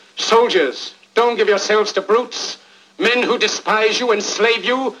Soldiers, don't give yourselves to brutes. Men who despise you, enslave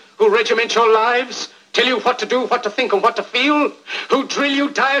you, who regiment your lives, tell you what to do, what to think, and what to feel, who drill you,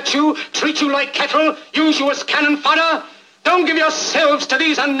 diet you, treat you like cattle, use you as cannon fodder. Don't give yourselves to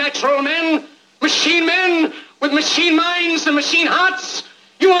these unnatural men with machine minds and machine hearts.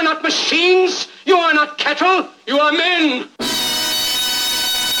 You are not machines. You are not cattle. You are men.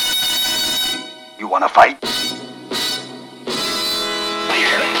 You want to fight?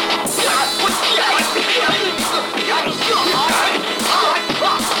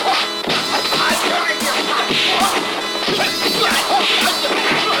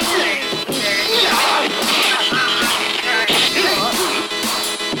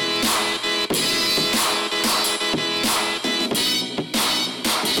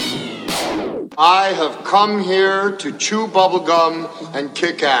 I have come here to chew bubblegum and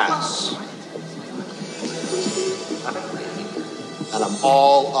kick ass. And I'm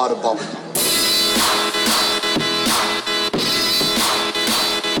all out of bubblegum.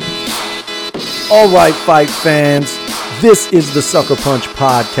 All right, fight fans. This is the Sucker Punch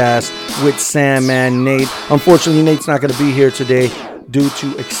Podcast with Sandman Nate. Unfortunately, Nate's not going to be here today due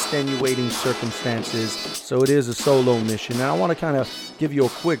to extenuating circumstances, so it is a solo mission. And I want to kind of give you a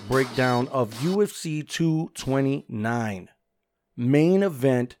quick breakdown of UFC 229. Main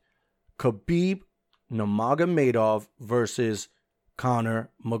event, Khabib Nurmagomedov versus Conor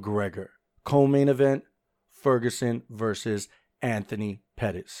McGregor. Co-main event, Ferguson versus Anthony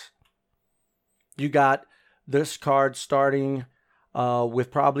Pettis. You got this card starting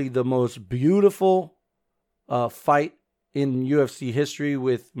with probably the most beautiful fight in UFC history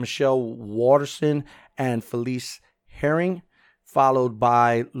with Michelle Waterson and Felice Herring, followed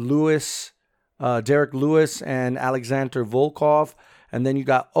by Derek Lewis and Alexander Volkov. And then you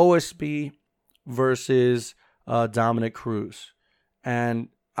got OSP versus Dominic Cruz. And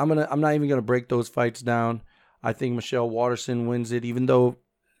I'm not even gonna break those fights down. I think Michelle Waterson wins it, even though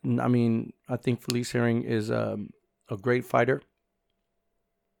I think Felice Herring is a great fighter.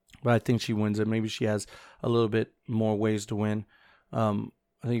 But I think she wins it. Maybe she has a little bit more ways to win. I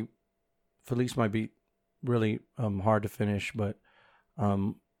think Felice might be really hard to finish, but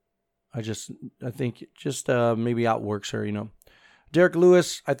I think maybe outworks her, you know. Derek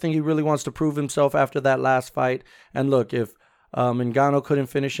Lewis, I think he really wants to prove himself after that last fight. And look, if Ngannou couldn't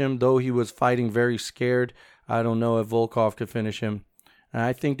finish him, though he was fighting very scared, I don't know if Volkov could finish him. And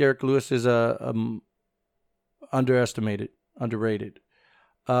I think Derek Lewis is underrated.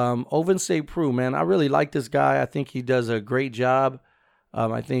 Ovince Prue, man, I really like this guy. I think he does a great job.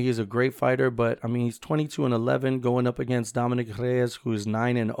 I think he's a great fighter, but he's 22-11 going up against Dominic Reyes, who's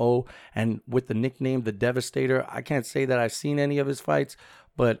 9-0, and with the nickname The Devastator. I can't say that I've seen any of his fights,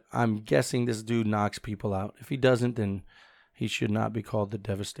 but I'm guessing this dude knocks people out. If he doesn't, then he should not be called The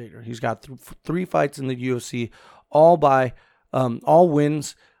Devastator. He's got three fights in the UFC, all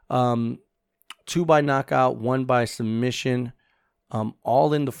wins, 2 by knockout, 1 by submission.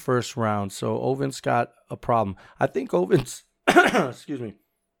 All in the first round. So Ovince got a problem. I think Ovince, excuse me.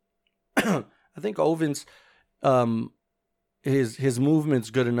 I think Ovince, his movement's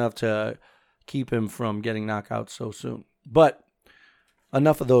good enough to keep him from getting knocked out so soon. But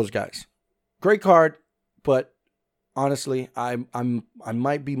enough of those guys. Great card, but honestly, I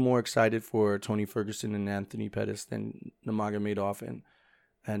might be more excited for Tony Ferguson and Anthony Pettis than Nurmagomedov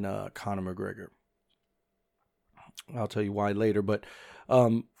and Conor McGregor. I'll tell you why later, but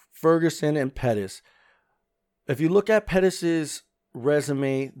Ferguson and Pettis. If you look at Pettis'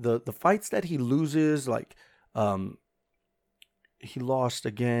 resume, the fights that he loses, like he lost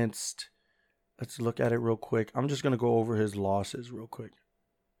against, let's look at it real quick. I'm just going to go over his losses real quick.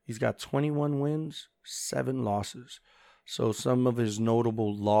 He's got 21 wins, 7 losses. So some of his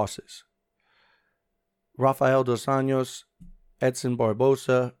notable losses. Rafael Dos Anjos, Edson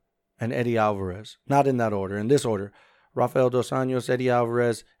Barbosa, and Eddie Alvarez. Not in that order. In this order, Rafael Dos Anjos, Eddie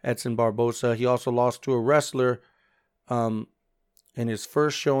Alvarez, Edson Barbosa. He also lost to a wrestler in his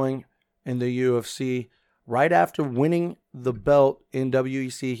first showing in the UFC. Right after winning the belt in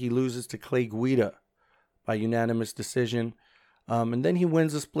WEC, he loses to Clay Guida by unanimous decision. And then he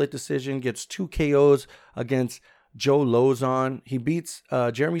wins a split decision, gets 2 KOs against Joe Lauzon. He beats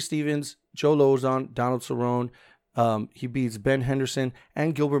Jeremy Stevens, Joe Lauzon, Donald Cerrone. He beats Ben Henderson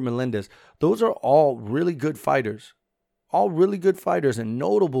and Gilbert Melendez. Those are all really good fighters. All really good fighters and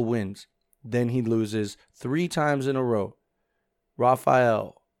notable wins. Then he loses 3 times in a row.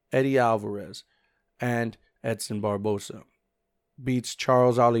 Rafael, Eddie Alvarez, and Edson Barbosa. Beats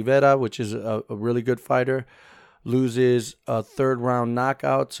Charles Oliveira, which is a really good fighter. Loses a 3rd round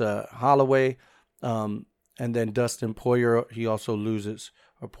knockout to Holloway. And then Dustin Poirier, he also loses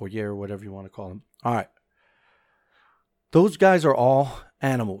or Poirier, or whatever you want to call him. All right. Those guys are all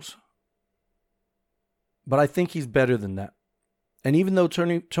animals. But I think he's better than that. And even though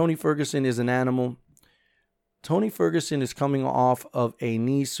Tony Ferguson is an animal, Tony Ferguson is coming off of a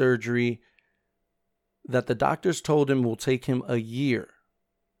knee surgery that the doctors told him will take him a year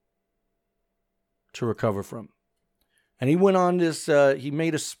to recover from. And he went on this, he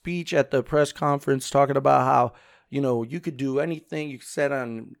made a speech at the press conference talking about how, you could do anything, you could set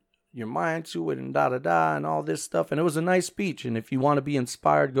on your mind to it and da-da-da and all this stuff. And it was a nice speech. And if you want to be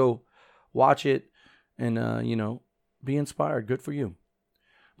inspired, go watch it and, be inspired. Good for you.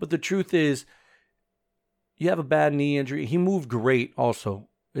 But the truth is, you have a bad knee injury. He moved great also.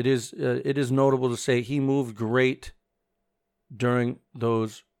 It is notable to say he moved great during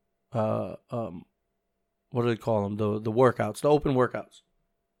those, what do they call them? The workouts, the open workouts.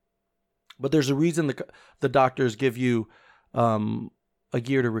 But there's a reason the doctors give you a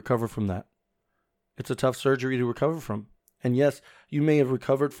year to recover from that. It's a tough surgery to recover from. And yes, you may have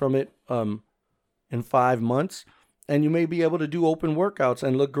recovered from it in 5 months, and you may be able to do open workouts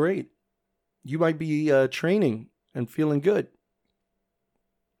and look great. You might be training and feeling good.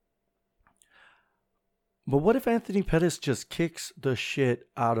 But what if Anthony Pettis just kicks the shit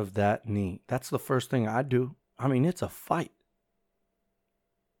out of that knee? That's the first thing I'd do. I mean, it's a fight.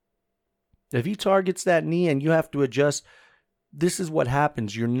 If he targets that knee and you have to adjust, this is what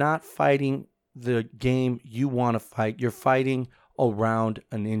happens. You're not fighting the game you want to fight. You're fighting around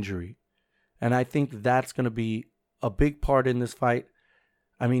an injury. And I think that's going to be a big part in this fight.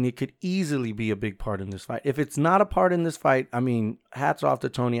 I mean, it could easily be a big part in this fight. If it's not a part in this fight, I mean, hats off to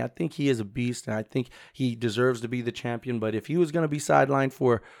Tony. I think he is a beast, and I think he deserves to be the champion. But if he was going to be sidelined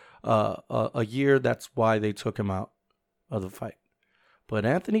for a year, that's why they took him out of the fight. But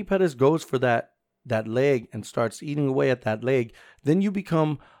Anthony Pettis goes for that leg and starts eating away at that leg. Then you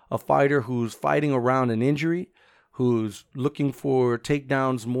become a fighter who's fighting around an injury, who's looking for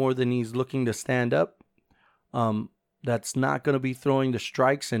takedowns more than he's looking to stand up. That's not going to be throwing the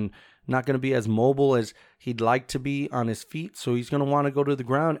strikes and not going to be as mobile as he'd like to be on his feet. So he's going to want to go to the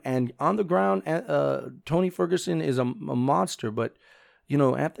ground. And on the ground, Tony Ferguson is a monster. But,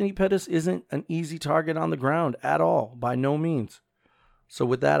 Anthony Pettis isn't an easy target on the ground at all, by no means. So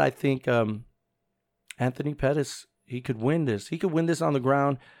with that, I think Anthony Pettis, he could win this. He could win this on the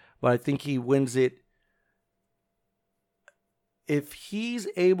ground, but I think he wins it. If he's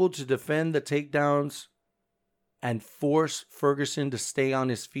able to defend the takedowns and force Ferguson to stay on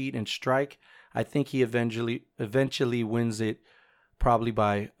his feet and strike, I think he eventually wins it, probably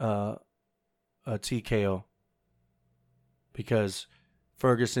by a TKO. Because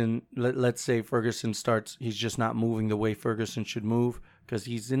Ferguson, let's say Ferguson starts, he's just not moving the way Ferguson should move because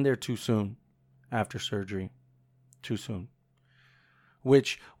he's in there too soon after surgery. Too soon.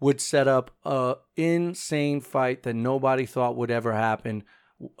 Which would set up an insane fight that nobody thought would ever happen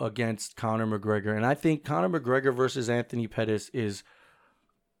against Conor McGregor. And I think Conor McGregor versus Anthony Pettis is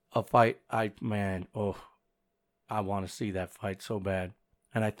a fight I want to see that fight so bad.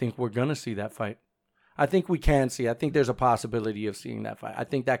 And I think we're going to see that fight. I think we can see. I think there's a possibility of seeing that fight. I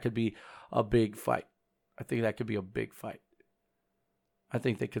think that could be a big fight. I think that could be a big fight. I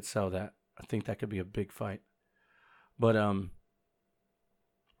think they could sell that. I think that could be a big fight. But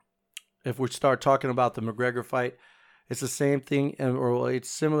if we start talking about the McGregor fight, it's the same thing, or it's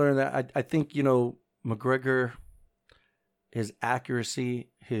similar in that I think, McGregor, his accuracy,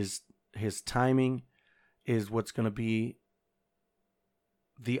 his timing is what's going to be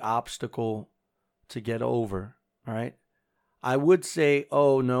the obstacle to get over, all right? I would say,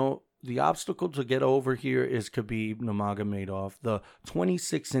 the obstacle to get over here is Khabib Nurmagomedov, the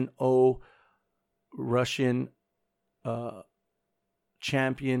 26-0 Russian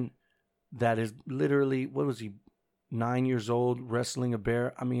champion that is literally, 9 years old, wrestling a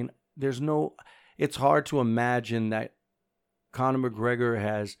bear. I mean, it's hard to imagine that Conor McGregor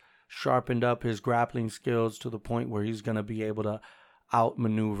has sharpened up his grappling skills to the point where he's going to be able to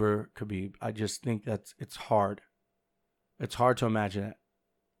outmaneuver Khabib. I just think it's hard. It's hard to imagine that.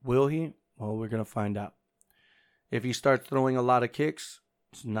 Will he? Well, we're going to find out. If he starts throwing a lot of kicks,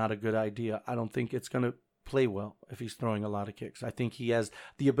 it's not a good idea. I don't think it's going to play well if he's throwing a lot of kicks. I think he has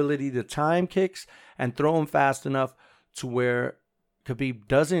the ability to time kicks and throw them fast enough to where Khabib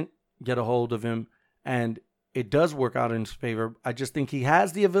doesn't get a hold of him and it does work out in his favor. I just think he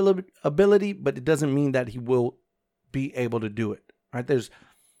has the ability, but it doesn't mean that he will be able to do it. Right?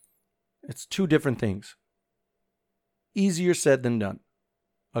 It's two different things. Easier said than done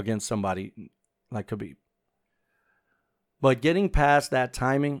against somebody like Khabib. But getting past that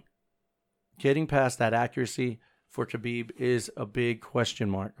timing, getting past that accuracy, for Khabib is a big question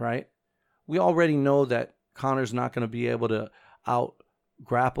mark, right? We already know that Conor's not going to be able to out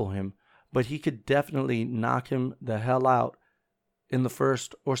grapple him, but he could definitely knock him the hell out in the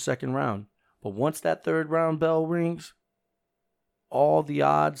first or second round. But once that third round bell rings, all the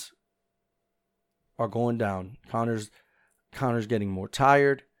odds are going down. Conor's getting more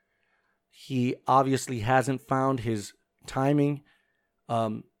tired. He obviously hasn't found his timing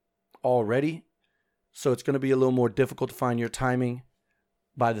already. So it's going to be a little more difficult to find your timing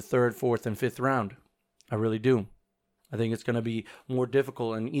by the third, fourth, and fifth round. I really do. I think it's going to be more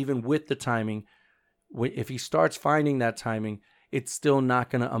difficult. And even with the timing, if he starts finding that timing, it's still not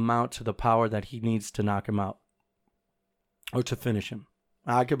going to amount to the power that he needs to knock him out or to finish him.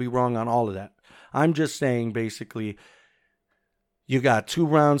 I could be wrong on all of that. I'm just saying, basically, you got 2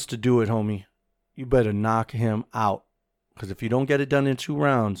 rounds to do it, homie. You better knock him out. Because if you don't get it done in 2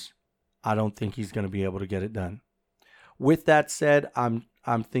 rounds, I don't think he's going to be able to get it done. With that said, I'm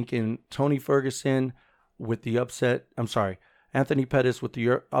thinking Tony Ferguson with the upset. I'm sorry, Anthony Pettis with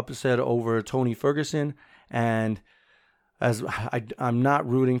the upset over Tony Ferguson. And as I'm not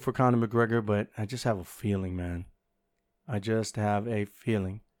rooting for Conor McGregor, but I just have a feeling, man. I just have a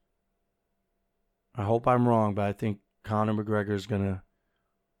feeling. I hope I'm wrong, but I think Conor McGregor is going to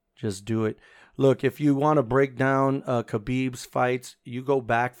just do it. Look, if you want to break down Khabib's fights, you go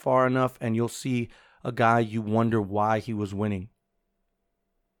back far enough and you'll see a guy you wonder why he was winning.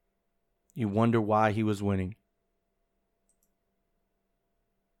 You wonder why he was winning.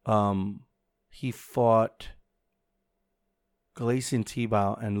 He fought Gleison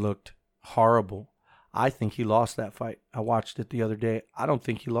Tibau and looked horrible. I think he lost that fight. I watched it the other day. I don't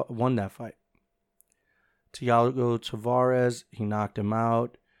think he won that fight. Thiago Tavares, he knocked him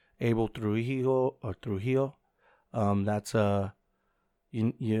out. Abel Trujillo, that's a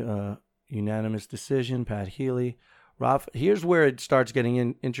unanimous decision. Pat Healy. Here's where it starts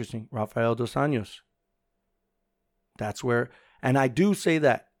getting interesting. Rafael Dos Anjos. That's where, and I do say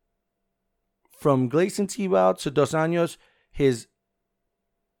that. From Gleison Tibau to Dos Anjos, his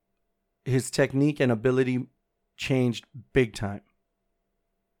technique and ability changed big time.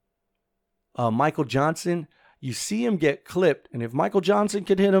 Michael Johnson, you see him get clipped, and if Michael Johnson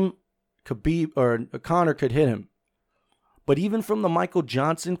could hit him, Khabib or Conor could hit him. But even from the Michael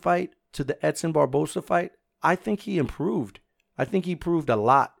Johnson fight to the Edson Barbosa fight, I think he improved. I think he proved a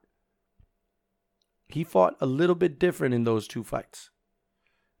lot. He fought a little bit different in those 2 fights.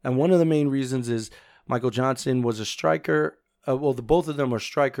 And one of the main reasons is Michael Johnson was a striker. Both of them are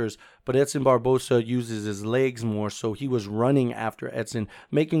strikers, but Edson Barbosa uses his legs more, so he was running after Edson,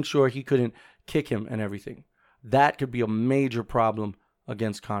 making sure he couldn't kick him and everything. That could be a major problem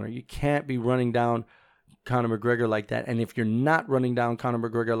against Conor. You can't be running down Conor McGregor like that, and if you're not running down Conor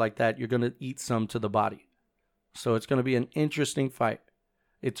McGregor like that, you're going to eat some to the body. So it's going to be an interesting fight.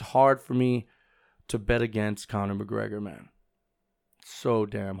 It's hard for me to bet against Conor McGregor, man. So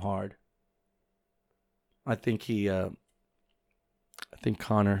damn hard. I think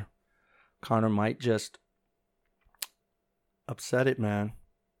Conor might just upset it, man.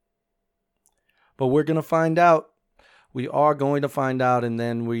 But we're going to find out. We are going to find out, and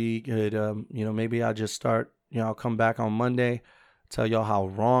then we could, maybe I'll just start, I'll come back on Monday, tell y'all how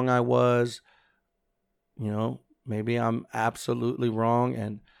wrong I was. Maybe I'm absolutely wrong,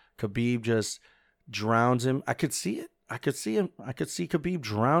 and Khabib just drowns him. I could see it. I could see Khabib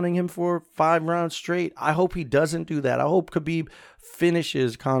drowning him for 5 rounds straight. I hope he doesn't do that. I hope Khabib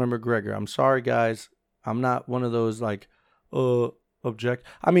finishes Conor McGregor. I'm sorry, guys. I'm not one of those I'm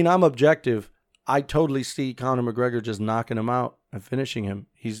objective. I totally see Conor McGregor just knocking him out and finishing him.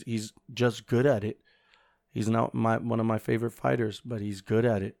 He's just good at it. He's not one of my favorite fighters, but he's good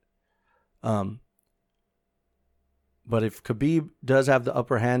at it. But if Khabib does have the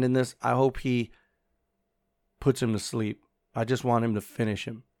upper hand in this, I hope he puts him to sleep. I just want him to finish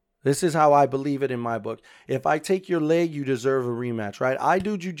him. This is how I believe it in my book. If I take your leg, you deserve a rematch, right? I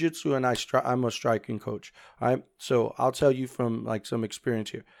do jiu-jitsu and I'm a striking coach, right? So I'll tell you from some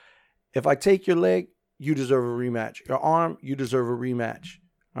experience here. If I take your leg, you deserve a rematch. Your arm, you deserve a rematch,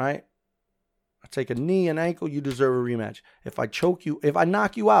 right? I take a knee, an ankle, you deserve a rematch. If I choke you, if I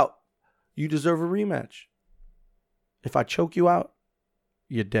knock you out, you deserve a rematch. If I choke you out,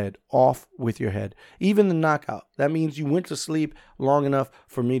 you're dead. Off with your head. Even the knockout. That means you went to sleep long enough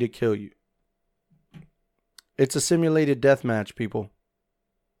for me to kill you. It's a simulated death match, people.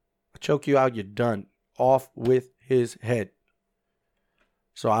 I choke you out, you're done. Off with his head.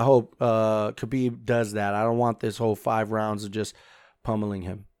 So I hope Khabib does that. I don't want this whole 5 rounds of just pummeling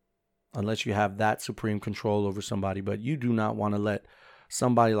him. Unless you have that supreme control over somebody. But you do not want to let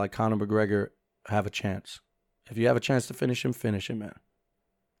somebody like Conor McGregor have a chance. If you have a chance to finish him, man.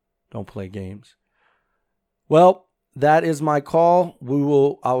 Don't play games. Well, that is my call.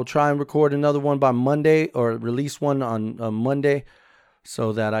 I will try and record another one by Monday, or release one on Monday,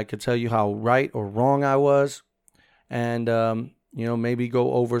 so that I could tell you how right or wrong I was. And, maybe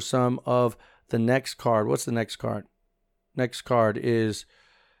go over some of the next card. What's the next card? Next card is,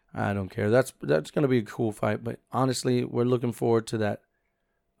 I don't care. That's going to be a cool fight. But honestly, we're looking forward to that.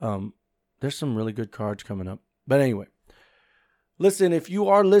 There's some really good cards coming up. But anyway, listen, if you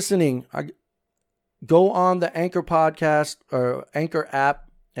are listening, go on the Anchor podcast or Anchor app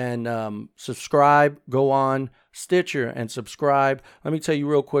and subscribe. Go on Stitcher and subscribe. Let me tell you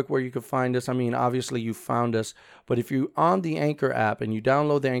real quick where you can find us. I mean, obviously you found us, but if you're on the Anchor app and you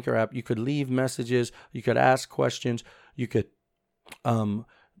download the Anchor app, you could leave messages, you could ask questions, you could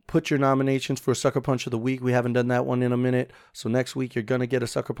put your nominations for Sucker Punch of the Week. We haven't done that one in a minute, so next week you're going to get a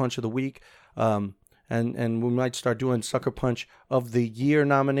Sucker Punch of the Week. And we might start doing Sucker Punch of the Year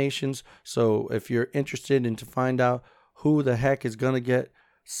nominations. So if you're interested in to find out who the heck is going to get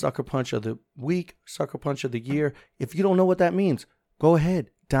Sucker Punch of the Week, Sucker Punch of the Year, if you don't know what that means, go ahead,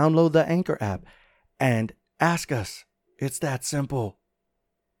 download the Anchor app and ask us. It's that simple.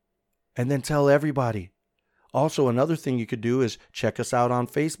 And then tell everybody. Also, another thing you could do is check us out on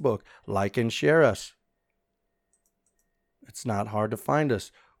Facebook, like and share us. It's not hard to find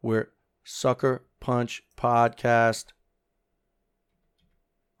us. We're Sucker Punch Podcast.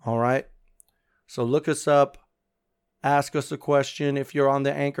 All right. So look us up. Ask us a question. If you're on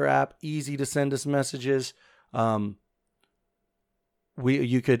the Anchor app, easy to send us messages. You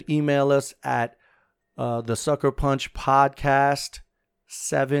could email us at the Sucker Punch Podcast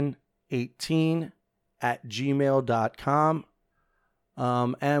 718@gmail.com.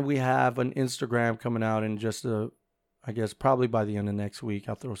 And we have an Instagram coming out in just I guess probably by the end of next week.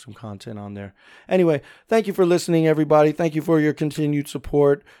 I'll throw some content on there. Anyway, thank you for listening, everybody. Thank you for your continued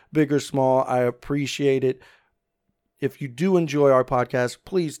support, big or small. I appreciate it. If you do enjoy our podcast,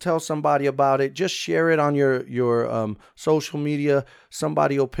 please tell somebody about it. Just share it on your social media.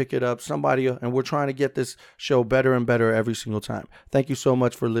 Somebody will pick it up. And we're trying to get this show better and better every single time. Thank you so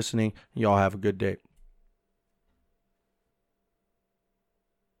much for listening. Y'all have a good day.